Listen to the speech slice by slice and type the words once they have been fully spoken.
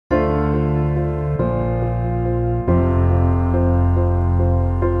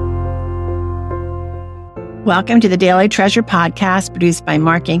Welcome to the Daily Treasure podcast produced by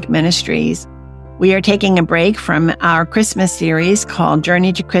Mark Inc. Ministries. We are taking a break from our Christmas series called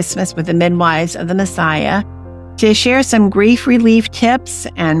Journey to Christmas with the Midwives of the Messiah to share some grief relief tips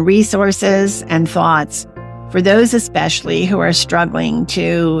and resources and thoughts for those especially who are struggling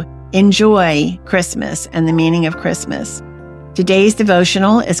to enjoy Christmas and the meaning of Christmas. Today's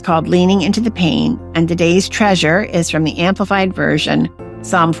devotional is called Leaning into the Pain, and today's treasure is from the Amplified Version,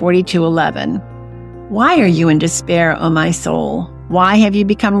 Psalm 42:11. Why are you in despair, O my soul? Why have you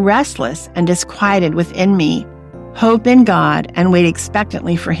become restless and disquieted within me? Hope in God and wait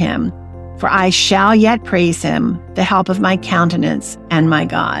expectantly for him, for I shall yet praise him, the help of my countenance and my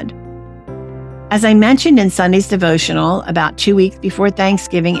God. As I mentioned in Sunday's devotional, about 2 weeks before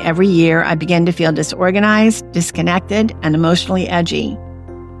Thanksgiving every year, I begin to feel disorganized, disconnected, and emotionally edgy.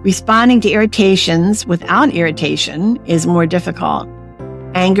 Responding to irritations without irritation is more difficult.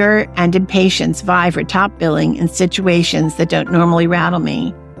 Anger and impatience vie for top billing in situations that don't normally rattle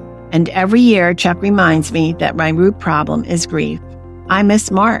me. And every year, Chuck reminds me that my root problem is grief. I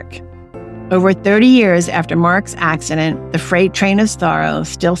miss Mark. Over 30 years after Mark's accident, the freight train of sorrow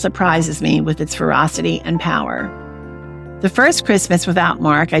still surprises me with its ferocity and power. The first Christmas without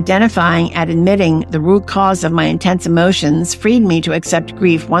Mark, identifying and admitting the root cause of my intense emotions freed me to accept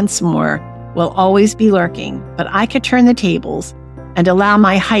grief once more will always be lurking, but I could turn the tables and allow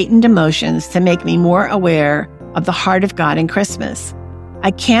my heightened emotions to make me more aware of the heart of God in Christmas.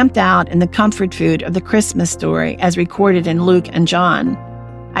 I camped out in the comfort food of the Christmas story as recorded in Luke and John.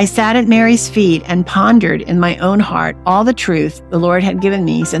 I sat at Mary's feet and pondered in my own heart all the truth the Lord had given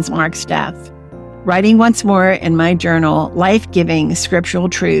me since Mark's death, writing once more in my journal life-giving scriptural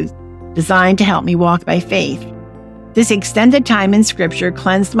truth designed to help me walk by faith. This extended time in Scripture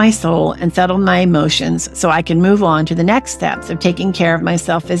cleansed my soul and settled my emotions so I can move on to the next steps of taking care of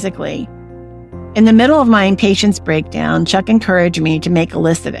myself physically. In the middle of my impatience breakdown, Chuck encouraged me to make a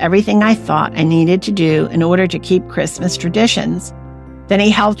list of everything I thought I needed to do in order to keep Christmas traditions. Then he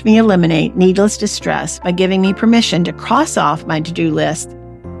helped me eliminate needless distress by giving me permission to cross off my to-do list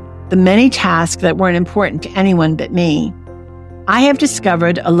the many tasks that weren't important to anyone but me. I have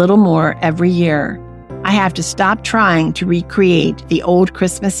discovered a little more every year. I have to stop trying to recreate the old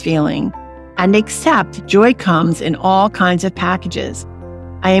Christmas feeling and accept joy comes in all kinds of packages.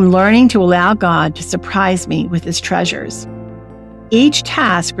 I am learning to allow God to surprise me with his treasures. Each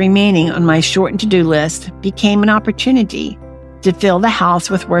task remaining on my shortened to-do list became an opportunity to fill the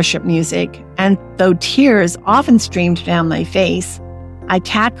house with worship music, and though tears often streamed down my face, I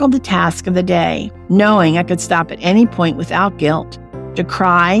tackled the task of the day, knowing I could stop at any point without guilt, to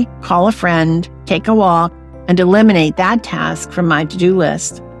cry, call a friend, take a walk, and eliminate that task from my to-do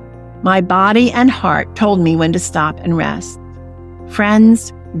list. My body and heart told me when to stop and rest.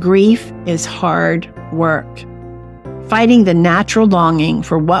 Friends, grief is hard work. Fighting the natural longing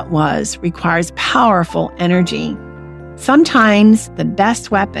for what was requires powerful energy. Sometimes the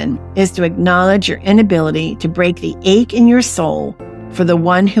best weapon is to acknowledge your inability to break the ache in your soul for the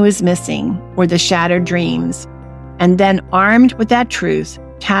one who is missing or the shattered dreams, and then, armed with that truth,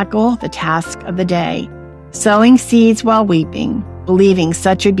 tackle the task of the day, sowing seeds while weeping, believing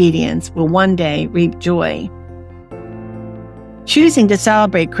such obedience will one day reap joy. Choosing to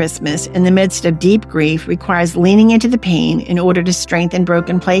celebrate Christmas in the midst of deep grief requires leaning into the pain in order to strengthen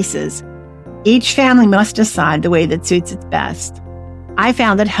broken places. Each family must decide the way that suits its best. I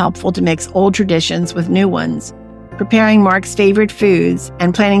found it helpful to mix old traditions with new ones. Preparing Mark's favorite foods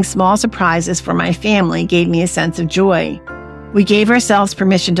and planning small surprises for my family gave me a sense of joy. We gave ourselves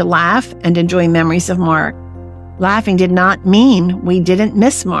permission to laugh and enjoy memories of Mark. Laughing did not mean we didn't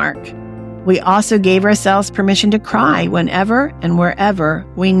miss Mark. We also gave ourselves permission to cry whenever and wherever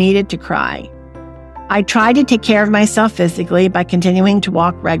we needed to cry. I tried to take care of myself physically by continuing to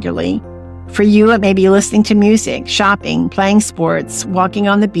walk regularly. For you, it may be listening to music, shopping, playing sports, walking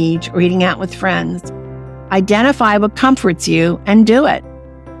on the beach, or eating out with friends. Identify what comforts you and do it.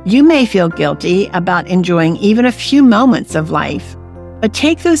 You may feel guilty about enjoying even a few moments of life, but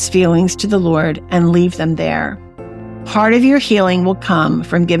take those feelings to the Lord and leave them there. Part of your healing will come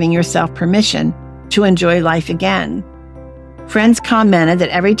from giving yourself permission to enjoy life again. Friends commented that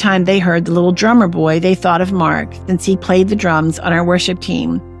every time they heard the little drummer boy, they thought of Mark, since he played the drums on our worship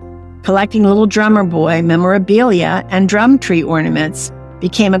team. Collecting little drummer boy memorabilia and drum tree ornaments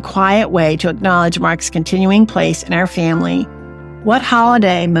became a quiet way to acknowledge Mark's continuing place in our family. What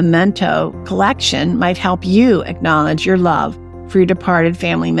holiday memento collection might help you acknowledge your love for your departed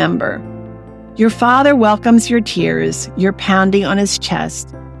family member? Your Father welcomes your tears, your pounding on his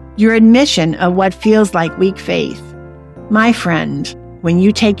chest, your admission of what feels like weak faith. My friend, when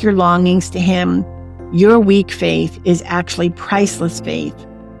you take your longings to him, Your weak faith is actually priceless faith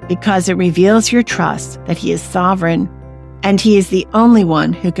because it reveals your trust that He is sovereign and He is the only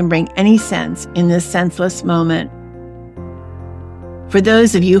one who can bring any sense in this senseless moment. For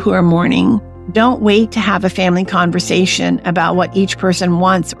those of you who are mourning, don't wait to have a family conversation about what each person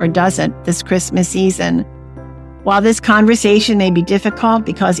wants or doesn't this Christmas season. While this conversation may be difficult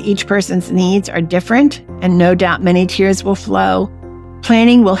because each person's needs are different, and no doubt many tears will flow,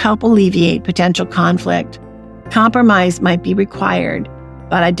 planning will help alleviate potential conflict. Compromise might be required,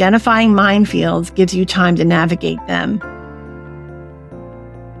 but identifying minefields gives you time to navigate them.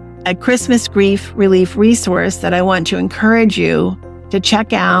 A Christmas grief relief resource that I want to encourage you to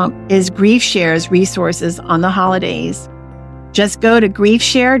check out is GriefShare's resources on the holidays. Just go to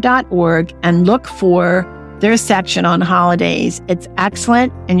griefshare.org and look for their section on holidays. It's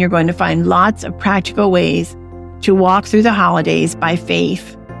excellent, and you're going to find lots of practical ways to walk through the holidays by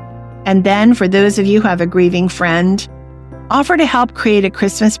faith. And then for those of you who have a grieving friend, offer to help create a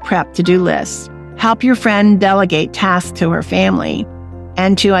Christmas prep to-do list. Help your friend delegate tasks to her family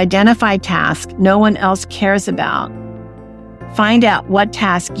and to identify tasks no one else cares about. Find out what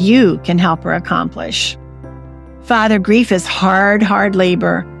task you can help her accomplish. Father, grief is hard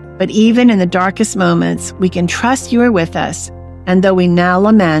labor, but even in the darkest moments, we can trust you are with us. And though we now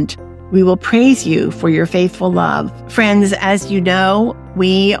lament, we will praise you for your faithful love. Friends, as you know,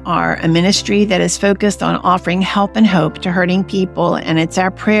 we are a ministry that is focused on offering help and hope to hurting people. And it's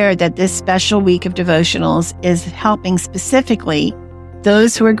our prayer that this special week of devotionals is helping specifically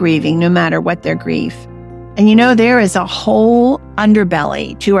those who are grieving, no matter what their grief. And you know, there is a whole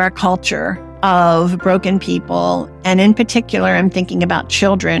underbelly to our culture of broken people. And in particular, I'm thinking about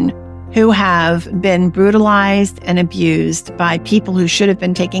children who have been brutalized and abused by people who should have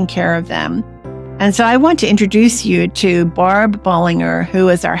been taking care of them. And so I want to introduce you to Barb Bollinger, who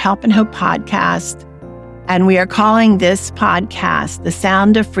is our Help and Hope podcast. And we are calling this podcast The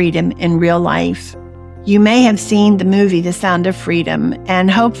Sound of Freedom in Real Life. You may have seen the movie The Sound of Freedom, and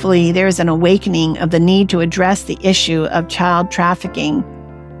hopefully there's an awakening of the need to address the issue of child trafficking.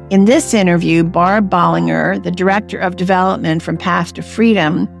 In this interview, Barb Bollinger, the Director of Development from Path to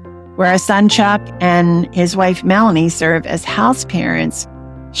Freedom, where our son Chuck and his wife Melanie serve as house parents,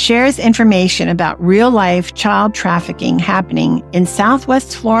 shares information about real-life child trafficking happening in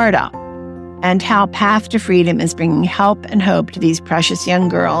Southwest Florida and how Path to Freedom is bringing help and hope to these precious young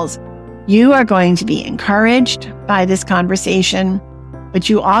girls. You are going to be encouraged by this conversation, but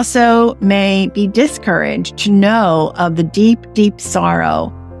you also may be discouraged to know of the deep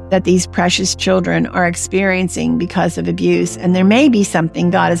sorrow that these precious children are experiencing because of abuse. And there may be something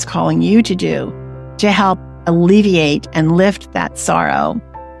God is calling you to do to help alleviate and lift that sorrow.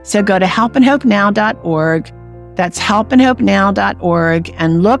 So go to helpandhopenow.org. That's helpandhopenow.org,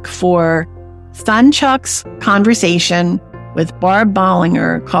 and look for Son Chuck's conversation with Barb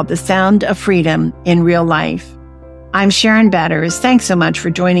Bollinger called The Sound of Freedom in Real Life. I'm Sharon Betters. Thanks so much for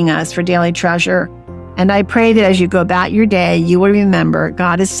joining us for Daily Treasure. And I pray that as you go about your day, you will remember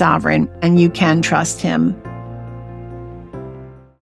God is sovereign and you can trust Him.